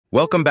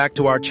Welcome back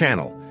to our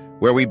channel,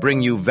 where we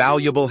bring you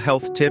valuable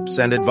health tips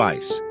and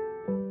advice.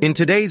 In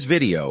today's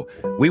video,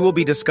 we will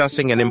be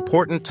discussing an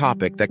important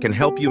topic that can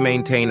help you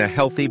maintain a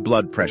healthy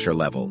blood pressure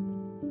level.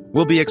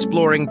 We'll be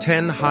exploring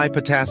 10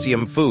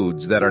 high-potassium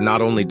foods that are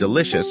not only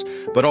delicious,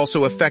 but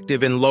also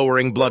effective in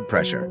lowering blood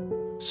pressure.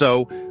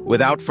 So,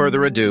 without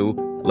further ado,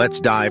 let's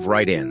dive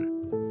right in.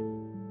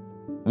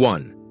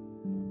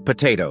 1.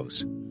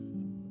 Potatoes.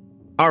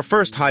 Our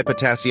first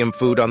high-potassium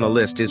food on the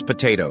list is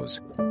potatoes.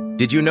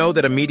 Did you know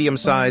that a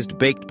medium-sized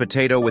baked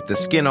potato with the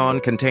skin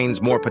on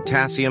contains more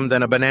potassium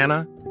than a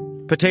banana?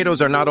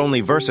 Potatoes are not only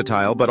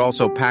versatile but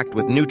also packed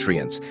with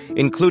nutrients,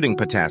 including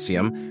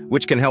potassium,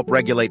 which can help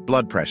regulate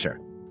blood pressure.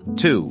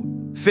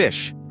 2.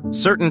 Fish.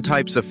 Certain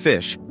types of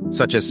fish,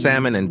 such as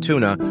salmon and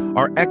tuna,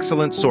 are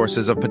excellent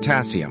sources of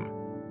potassium.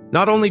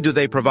 Not only do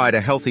they provide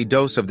a healthy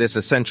dose of this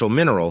essential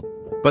mineral,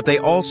 but they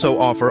also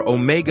offer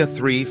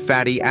omega-3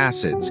 fatty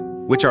acids,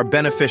 which are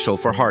beneficial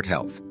for heart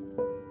health.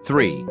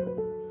 3.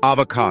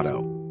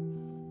 Avocado.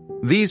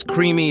 These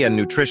creamy and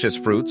nutritious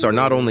fruits are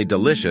not only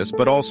delicious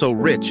but also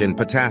rich in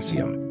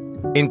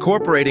potassium.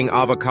 Incorporating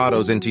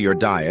avocados into your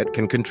diet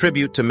can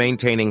contribute to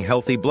maintaining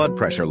healthy blood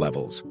pressure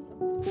levels.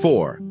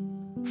 4.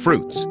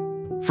 Fruits.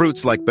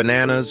 Fruits like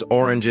bananas,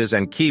 oranges,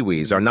 and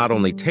kiwis are not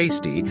only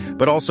tasty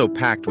but also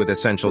packed with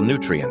essential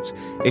nutrients,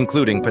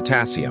 including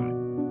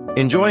potassium.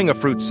 Enjoying a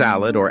fruit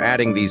salad or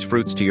adding these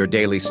fruits to your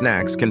daily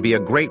snacks can be a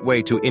great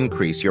way to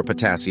increase your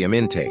potassium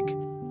intake.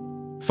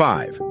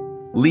 5.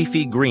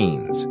 Leafy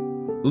greens.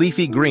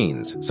 Leafy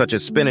greens, such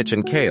as spinach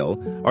and kale,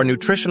 are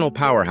nutritional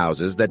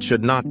powerhouses that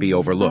should not be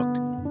overlooked.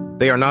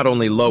 They are not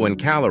only low in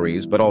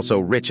calories, but also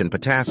rich in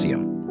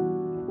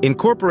potassium.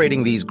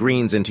 Incorporating these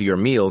greens into your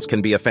meals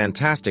can be a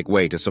fantastic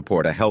way to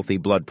support a healthy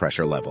blood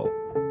pressure level.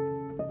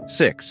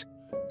 6.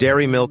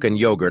 Dairy milk and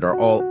yogurt are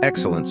all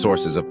excellent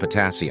sources of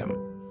potassium.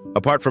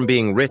 Apart from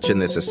being rich in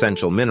this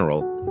essential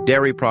mineral,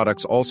 dairy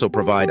products also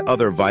provide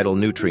other vital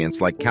nutrients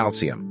like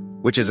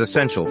calcium, which is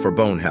essential for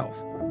bone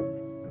health.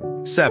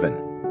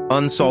 7.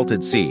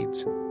 Unsalted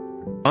seeds.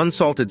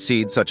 Unsalted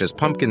seeds such as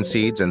pumpkin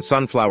seeds and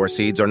sunflower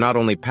seeds are not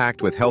only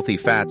packed with healthy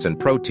fats and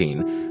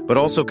protein, but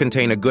also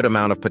contain a good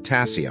amount of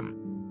potassium.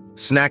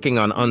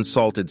 Snacking on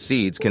unsalted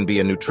seeds can be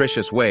a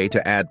nutritious way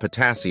to add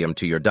potassium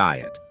to your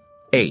diet.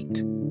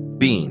 8.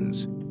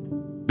 Beans.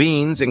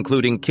 Beans,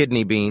 including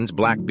kidney beans,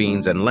 black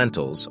beans, and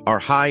lentils, are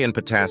high in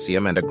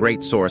potassium and a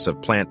great source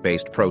of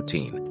plant-based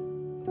protein.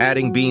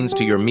 Adding beans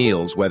to your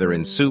meals, whether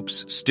in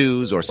soups,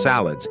 stews, or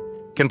salads,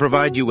 can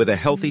provide you with a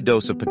healthy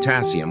dose of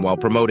potassium while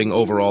promoting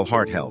overall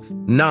heart health.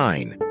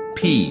 9.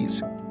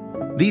 Peas.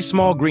 These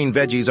small green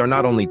veggies are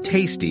not only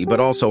tasty but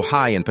also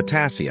high in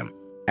potassium.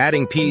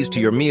 Adding peas to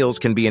your meals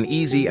can be an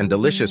easy and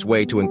delicious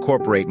way to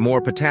incorporate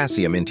more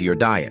potassium into your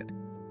diet.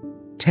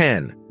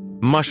 10.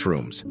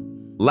 Mushrooms.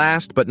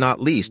 Last but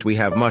not least, we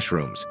have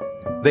mushrooms.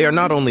 They are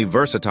not only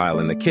versatile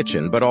in the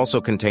kitchen but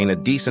also contain a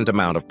decent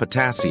amount of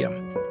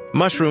potassium.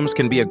 Mushrooms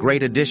can be a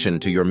great addition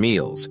to your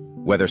meals,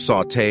 whether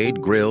sautéed,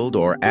 grilled,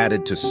 or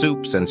added to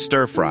soups and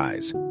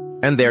stir-fries.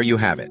 And there you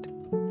have it.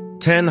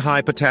 10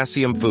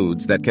 high-potassium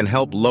foods that can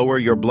help lower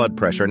your blood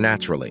pressure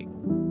naturally.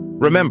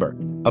 Remember,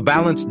 a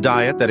balanced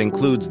diet that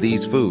includes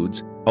these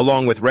foods,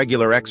 along with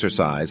regular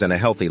exercise and a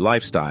healthy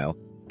lifestyle,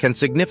 can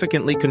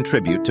significantly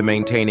contribute to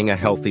maintaining a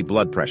healthy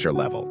blood pressure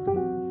level.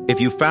 If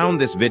you found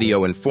this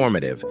video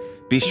informative,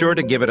 be sure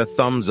to give it a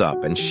thumbs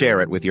up and share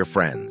it with your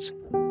friends.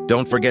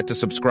 Don't forget to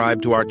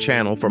subscribe to our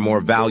channel for more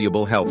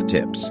valuable health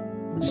tips.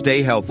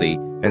 Stay healthy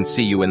and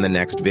see you in the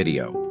next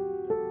video.